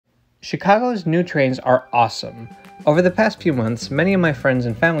Chicago's new trains are awesome. Over the past few months, many of my friends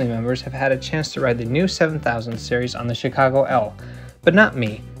and family members have had a chance to ride the new 7000 series on the Chicago L, but not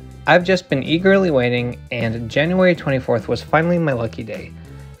me. I've just been eagerly waiting, and January 24th was finally my lucky day.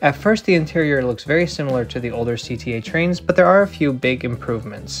 At first, the interior looks very similar to the older CTA trains, but there are a few big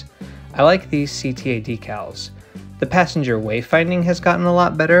improvements. I like these CTA decals. The passenger wayfinding has gotten a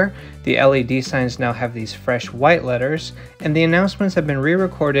lot better, the LED signs now have these fresh white letters, and the announcements have been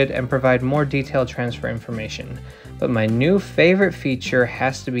re-recorded and provide more detailed transfer information. But my new favorite feature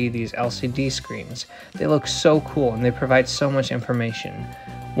has to be these LCD screens. They look so cool and they provide so much information.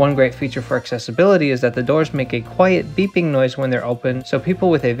 One great feature for accessibility is that the doors make a quiet beeping noise when they're open, so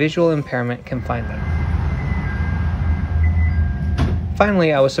people with a visual impairment can find them.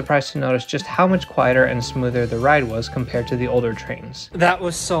 Finally, I was surprised to notice just how much quieter and smoother the ride was compared to the older trains. That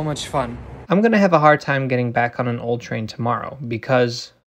was so much fun. I'm gonna have a hard time getting back on an old train tomorrow because